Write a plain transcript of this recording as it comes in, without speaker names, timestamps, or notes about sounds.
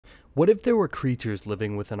What if there were creatures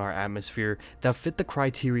living within our atmosphere that fit the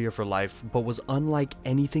criteria for life but was unlike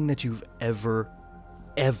anything that you've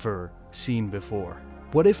ever seen before?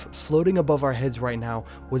 What if floating above our heads right now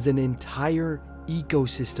was an entire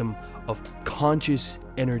ecosystem of conscious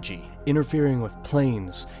energy, interfering with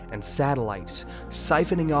planes and satellites,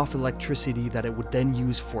 siphoning off electricity that it would then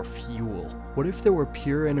use for fuel? What if there were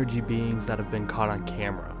pure energy beings that have been caught on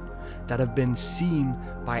camera, that have been seen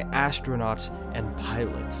by astronauts and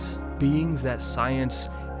pilots, beings that science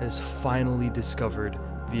has finally discovered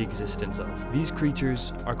the existence of? These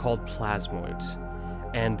creatures are called plasmoids,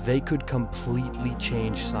 and they could completely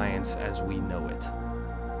change science as we know it.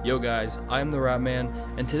 Yo guys, I'm the Rat Man,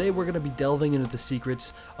 and today we're going to be delving into the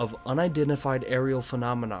secrets of unidentified aerial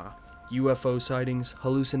phenomena, UFO sightings,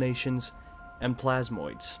 hallucinations, and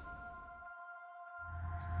plasmoids.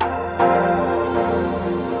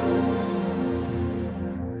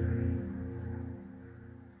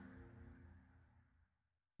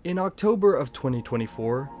 In October of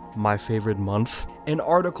 2024, my favorite month, an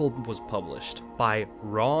article was published by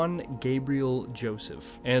Ron Gabriel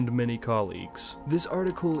Joseph and many colleagues. This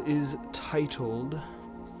article is titled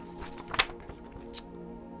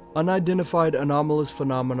Unidentified Anomalous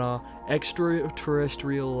Phenomena,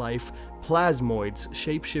 Extraterrestrial Life, Plasmoids,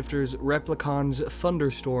 Shapeshifters, Replicons,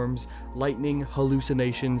 Thunderstorms, Lightning,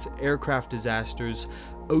 Hallucinations, Aircraft Disasters,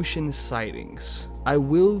 Ocean Sightings. I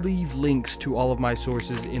will leave links to all of my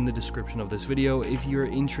sources in the description of this video if you're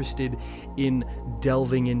interested in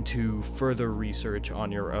delving into further research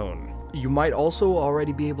on your own. You might also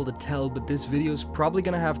already be able to tell, but this video is probably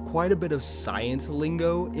going to have quite a bit of science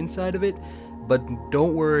lingo inside of it. But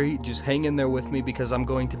don't worry, just hang in there with me because I'm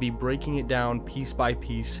going to be breaking it down piece by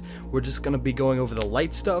piece. We're just going to be going over the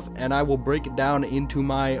light stuff, and I will break it down into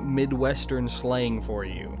my Midwestern slang for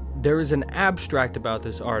you. There is an abstract about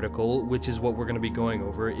this article, which is what we're going to be going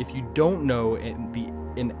over. If you don't know,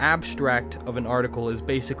 an abstract of an article is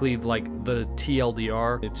basically like the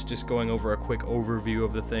TLDR. It's just going over a quick overview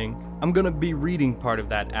of the thing. I'm going to be reading part of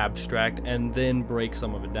that abstract and then break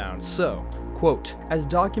some of it down. So, quote, as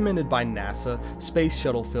documented by NASA, space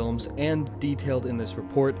shuttle films, and detailed in this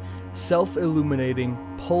report, self-illuminating,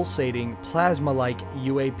 pulsating, plasma-like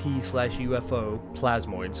UAP/UFO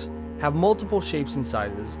plasmoids have multiple shapes and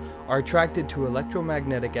sizes, are attracted to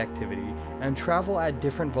electromagnetic activity, and travel at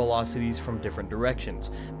different velocities from different directions,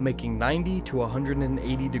 making 90 to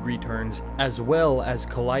 180 degree turns, as well as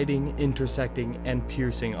colliding, intersecting, and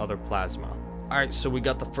piercing other plasma. Alright, so we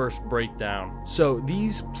got the first breakdown. So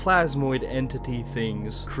these plasmoid entity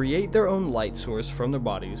things create their own light source from their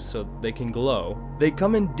bodies so they can glow. They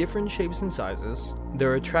come in different shapes and sizes.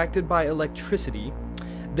 They're attracted by electricity.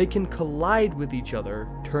 They can collide with each other,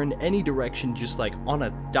 turn any direction just like on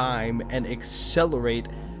a dime, and accelerate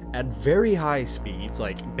at very high speeds,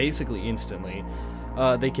 like basically instantly.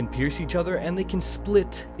 They can pierce each other, and they can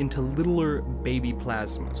split into littler baby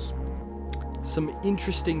plasmas. Some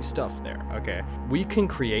interesting stuff there. Okay, we can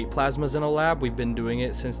create plasmas in a lab. We've been doing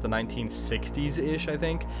it since the 1960s-ish, I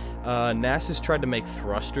think. NASA's tried to make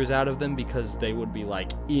thrusters out of them because they would be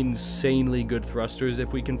like insanely good thrusters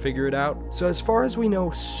if we can figure it out. So as far as we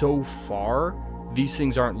know so far, these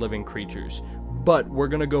things aren't living creatures, but we're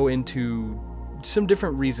gonna go into some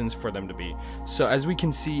different reasons for them to be. So as we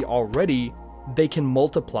can see already, they can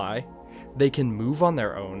multiply, they can move on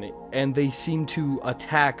their own, and they seem to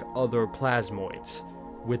attack other plasmoids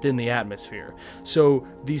within the atmosphere. So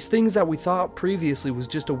these things that we thought previously was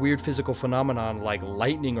just a weird physical phenomenon like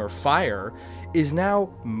lightning or fire is now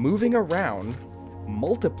moving around,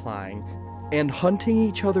 multiplying, and hunting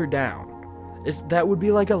each other down. That would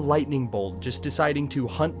be like a lightning bolt just deciding to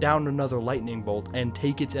hunt down another lightning bolt and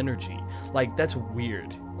take its energy. Like, that's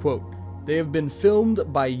weird. Quote, they have been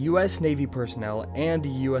filmed by U.S. Navy personnel and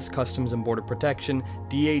U.S. Customs and Border Protection,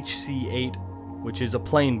 DHC-8, which is a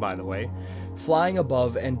plane by the way, flying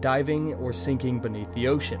above and diving or sinking beneath the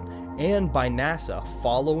ocean, and by NASA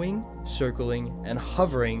following, circling, and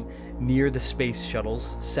hovering near the space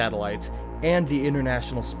shuttles, satellites, and the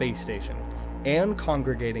International Space Station, and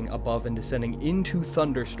congregating above and descending into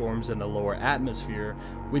thunderstorms in the lower atmosphere,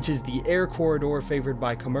 which is the air corridor favored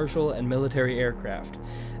by commercial and military aircraft.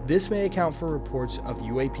 This may account for reports of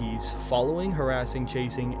UAPs following, harassing,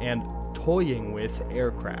 chasing, and toying with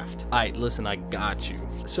aircraft. Alright, listen, I got you.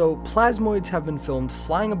 So, plasmoids have been filmed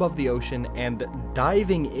flying above the ocean and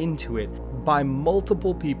diving into it by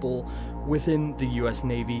multiple people within the US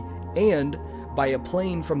Navy and by a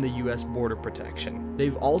plane from the US Border Protection.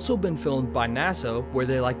 They've also been filmed by NASA, where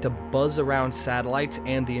they like to buzz around satellites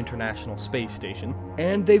and the International Space Station.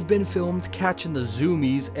 And they've been filmed catching the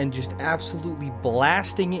zoomies and just absolutely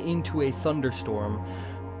blasting into a thunderstorm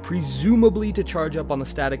presumably to charge up on the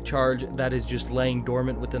static charge that is just laying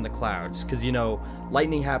dormant within the clouds. Because, you know,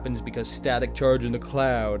 lightning happens because static charge in the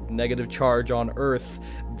cloud, negative charge on Earth,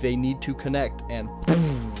 they need to connect, and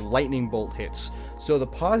boom, lightning bolt hits. So the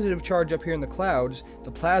positive charge up here in the clouds,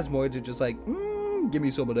 the plasmoids are just like, give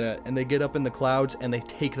me some of that, and they get up in the clouds and they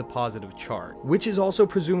take the positive charge, which is also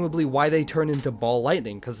presumably why they turn into ball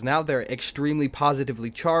lightning, because now they're extremely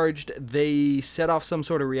positively charged. They set off some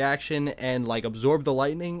sort of reaction and like absorb the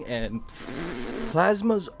lightning, and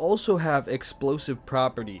plasmas also have explosive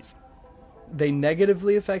properties. They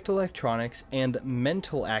negatively affect electronics and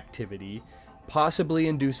mental activity, possibly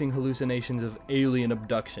inducing hallucinations of alien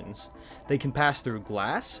abductions. They can pass through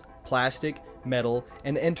glass, plastic, metal,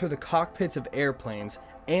 and enter the cockpits of airplanes,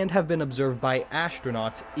 and have been observed by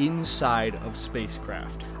astronauts inside of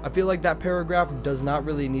spacecraft. I feel like that paragraph does not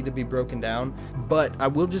really need to be broken down, but I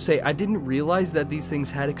will just say I didn't realize that these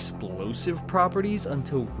things had explosive properties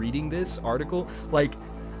until reading this article. Like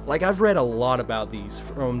I've read a lot about these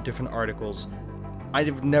from different articles.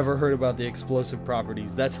 I've never heard about the explosive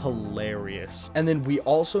properties. That's hilarious. And then we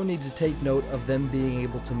also need to take note of them being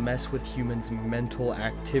able to mess with humans' mental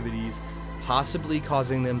activities, possibly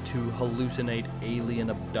causing them to hallucinate alien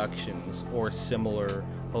abductions or similar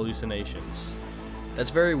hallucinations. That's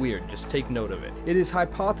very weird, just take note of it. It is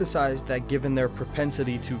hypothesized that given their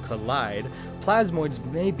propensity to collide, plasmoids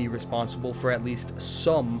may be responsible for at least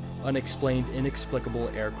some unexplained, inexplicable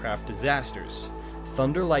aircraft disasters.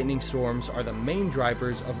 Thunder lightning storms are the main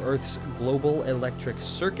drivers of Earth's global electric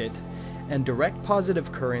circuit and direct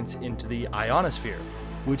positive currents into the ionosphere,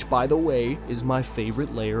 which, by the way, is my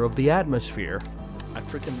favorite layer of the atmosphere. I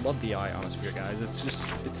freaking love the ionosphere, guys.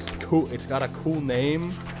 It's cool. It's got a cool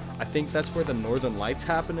name. I think that's where the northern lights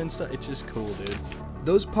happen and stuff. It's just cool, dude.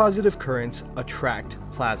 Those positive currents attract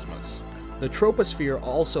plasmas. The troposphere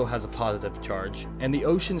also has a positive charge, and the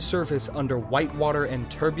ocean's surface under whitewater and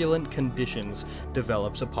turbulent conditions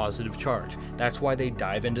develops a positive charge. That's why they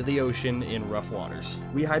dive into the ocean in rough waters.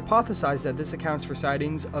 We hypothesize that this accounts for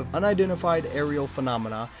sightings of unidentified aerial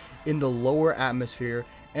phenomena in the lower atmosphere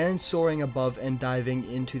and soaring above and diving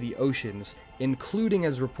into the oceans, including,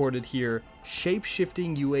 as reported here,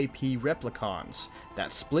 shape-shifting UAP replicons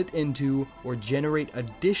that split into or generate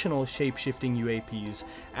additional shape-shifting UAPs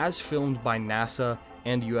as filmed by NASA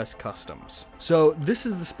and US Customs. So this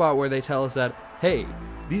is the spot where they tell us that, hey,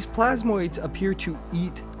 these plasmoids appear to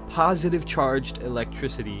eat positive charged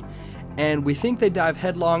electricity, and we think they dive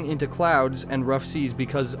headlong into clouds and rough seas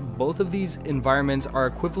because both of these environments are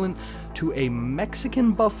equivalent to a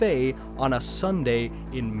Mexican buffet on a Sunday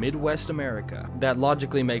in Midwest America. That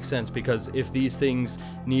logically makes sense, because if these things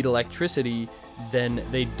need electricity, then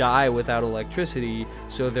they die without electricity,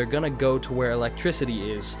 so they're gonna go to where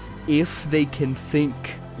electricity is if they can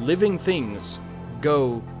think. Living things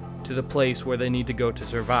go to the place where they need to go to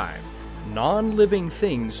survive. Non-living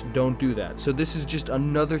things don't do that. So this is just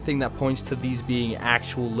another thing that points to these being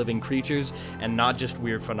actual living creatures and not just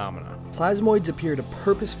weird phenomena. Plasmoids appear to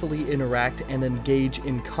purposefully interact and engage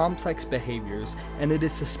in complex behaviors, and it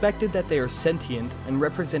is suspected that they are sentient and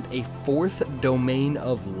represent a fourth domain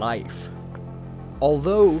of life.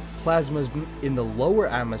 Although plasmas in the lower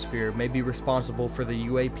atmosphere may be responsible for the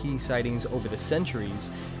UAP sightings over the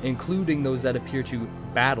centuries, including those that appear to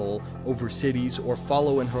battle over cities or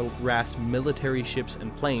follow and harass military ships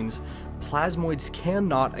and planes, plasmoids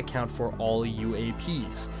cannot account for all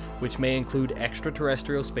UAPs, which may include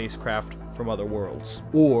extraterrestrial spacecraft from other worlds,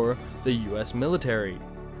 or the US military.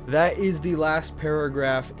 That is the last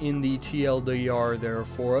paragraph in the TLDR there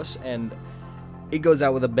for us, and it goes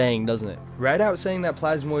out with a bang, doesn't it? Right out saying that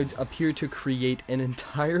plasmoids appear to create an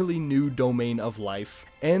entirely new domain of life,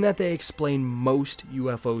 and that they explain most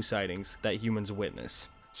UFO sightings that humans witness.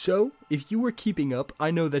 So, if you were keeping up,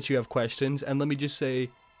 I know that you have questions, and let me just say,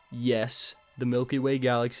 yes, the Milky Way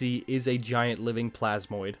galaxy is a giant living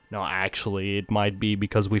plasmoid. No, actually, it might be,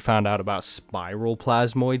 because we found out about spiral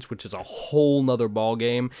plasmoids, which is a whole nother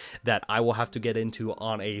ballgame that I will have to get into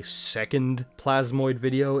on a second plasmoid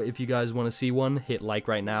video. If you guys want to see one, hit like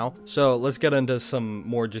right now. So let's get into some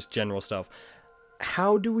more just general stuff.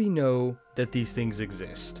 How do we know that these things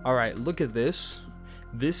exist? All right, look at this.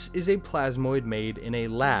 This is a plasmoid made in a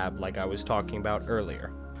lab, like I was talking about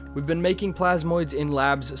earlier. We've been making plasmoids in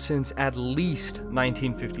labs since at least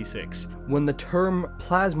 1956, when the term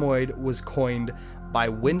plasmoid was coined by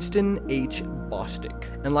Winston H.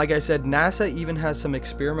 Bostick. And like I said, NASA even has some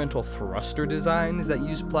experimental thruster designs that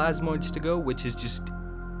use plasmoids to go, which is just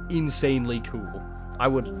insanely cool. I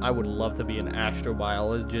would love to be an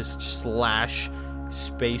astrobiologist /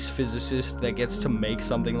 space physicist that gets to make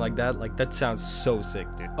something like that. Like, that sounds so sick,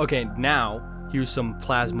 dude. Okay, now Here's some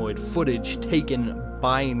plasmoid footage taken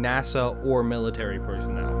by NASA or military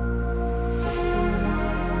personnel.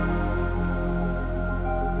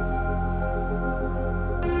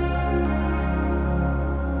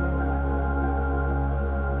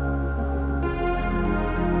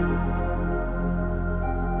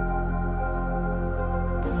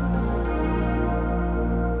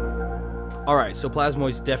 Alright, so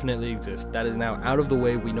plasmoids definitely exist. That is now out of the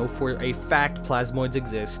way. We know for a fact plasmoids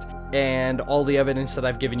exist, and all the evidence that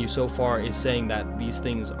I've given you so far is saying that these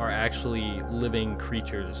things are actually living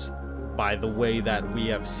creatures by the way that we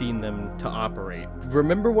have seen them to operate.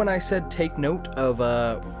 Remember when I said take note of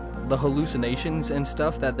the hallucinations and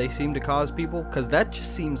stuff that they seem to cause people? Because that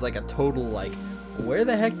just seems like a total, like, where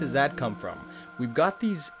the heck does that come from? We've got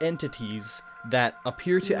these entities that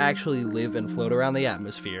appear to actually live and float around the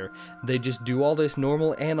atmosphere. They just do all this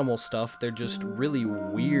normal animal stuff. They're just really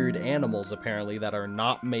weird animals, apparently, that are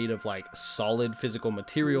not made of, like, solid physical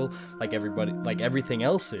material like everything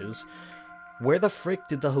else is. Where the frick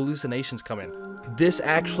did the hallucinations come in? This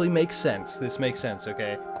actually makes sense. This makes sense,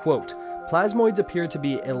 okay? Quote, "Plasmoids appear to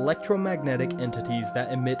be electromagnetic entities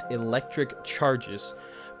that emit electric charges.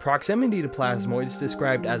 Proximity to plasmoids,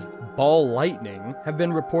 described as ball lightning, have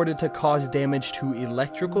been reported to cause damage to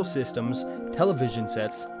electrical systems, television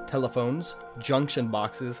sets, telephones, junction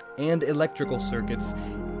boxes, and electrical circuits,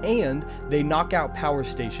 and they knock out power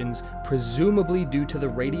stations, presumably due to the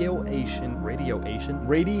radiation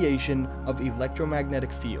of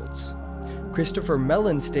electromagnetic fields." Christopher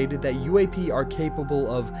Mellon stated that UAP are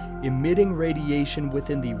capable of emitting radiation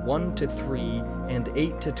within the 1 to 3 and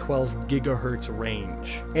 8 to 12 gigahertz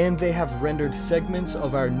range, and they have rendered segments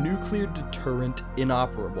of our nuclear deterrent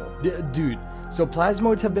inoperable. Dude, so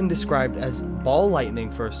plasmoids have been described as ball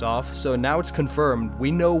lightning first off, so now it's confirmed.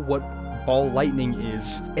 We know what ball lightning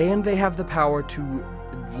is, and they have the power to,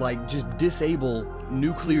 like, just disable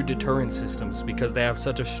nuclear deterrent systems because they have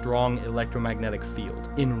such a strong electromagnetic field.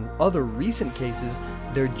 In other recent cases,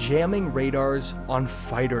 they're jamming radars on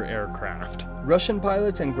fighter aircraft. Russian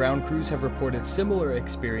pilots and ground crews have reported similar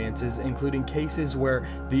experiences, including cases where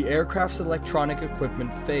the aircraft's electronic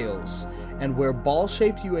equipment fails, and where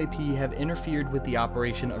ball-shaped UAP have interfered with the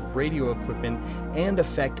operation of radio equipment and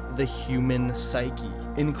affect the human psyche,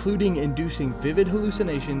 including inducing vivid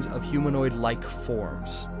hallucinations of humanoid-like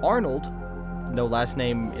forms. Arnold, no last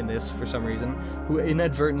name in this for some reason, who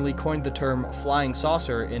inadvertently coined the term flying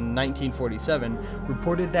saucer in 1947,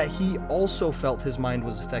 reported that he also felt his mind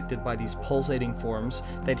was affected by these pulsating forms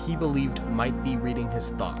that he believed might be reading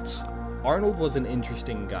his thoughts. Arnold was an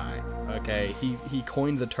interesting guy. Okay, he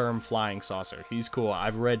coined the term flying saucer. He's cool.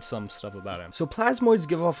 I've read some stuff about him. So plasmoids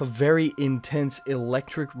give off a very intense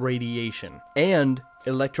electric radiation and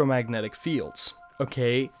electromagnetic fields.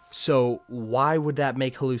 Okay, so why would that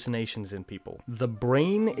make hallucinations in people? The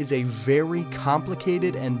brain is a very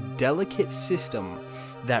complicated and delicate system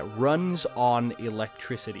that runs on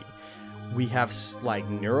electricity. We have, like,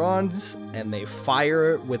 neurons, and they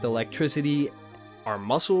fire with electricity. Our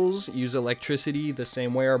muscles use electricity the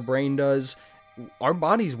same way our brain does. Our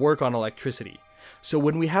bodies work on electricity. So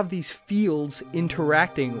when we have these fields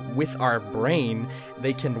interacting with our brain,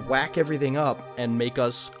 they can whack everything up and make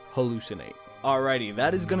us hallucinate. Alrighty,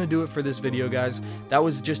 that is gonna do it for this video, guys. That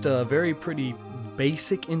was just a very pretty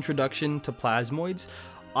basic introduction to plasmoids.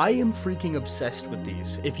 I am freaking obsessed with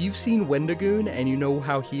these. If you've seen Wendigoon and you know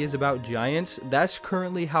how he is about giants, that's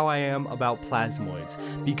currently how I am about plasmoids,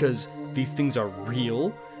 because these things are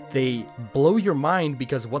real. They blow your mind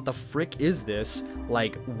because what the frick is this?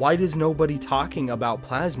 Like, why is nobody talking about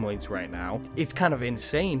plasmoids right now? It's kind of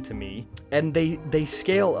insane to me. And they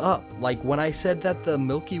scale up. Like, when I said that the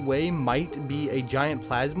Milky Way might be a giant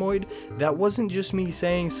plasmoid, that wasn't just me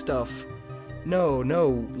saying stuff.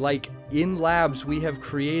 No, like, in labs we have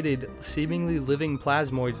created seemingly living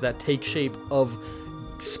plasmoids that take shape of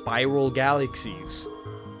spiral galaxies.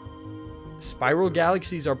 Spiral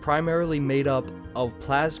galaxies are primarily made up of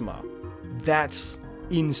plasma. That's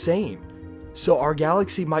insane. So our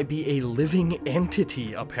galaxy might be a living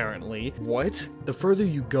entity, apparently. What? The further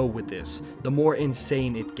you go with this, the more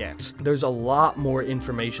insane it gets. There's a lot more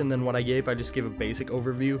information than what I gave. I just gave a basic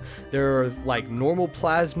overview. There are, like, normal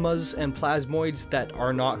plasmas and plasmoids that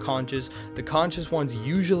are not conscious. The conscious ones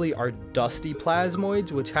usually are dusty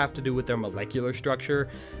plasmoids, which have to do with their molecular structure.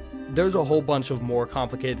 There's a whole bunch of more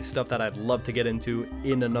complicated stuff that I'd love to get into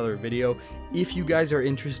in another video. If you guys are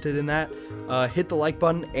interested in that, hit the like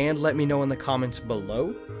button and let me know in the comments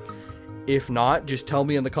below. If not, just tell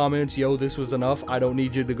me in the comments, yo, this was enough. I don't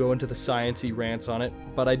need you to go into the sciencey rants on it,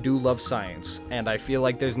 but I do love science, and I feel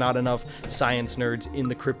like there's not enough science nerds in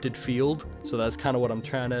the cryptid field, so that's kind of what I'm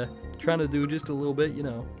trying trying to do just a little bit, you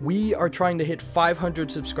know. We are trying to hit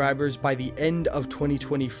 500 subscribers by the end of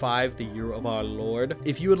 2025, the year of our Lord.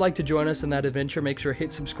 If you would like to join us in that adventure, make sure to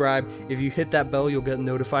hit subscribe. If you hit that bell, you'll get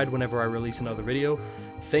notified whenever I release another video.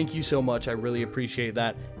 Thank you so much. I really appreciate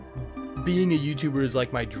that. Being a YouTuber is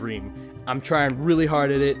like my dream. I'm trying really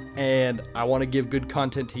hard at it, and I want to give good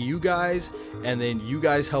content to you guys, and then you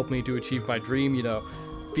guys help me to achieve my dream, you know.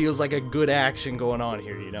 Feels like a good action going on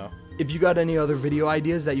here, you know. If you got any other video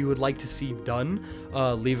ideas that you would like to see done,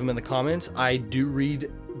 leave them in the comments. I do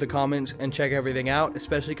read the comments and check everything out,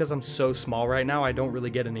 especially because I'm so small right now. I don't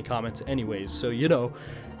really get any comments anyways, so, you know,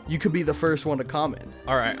 you could be the first one to comment.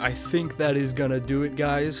 Alright, I think that is gonna do it,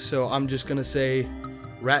 guys, so I'm just gonna say,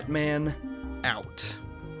 Ratman out.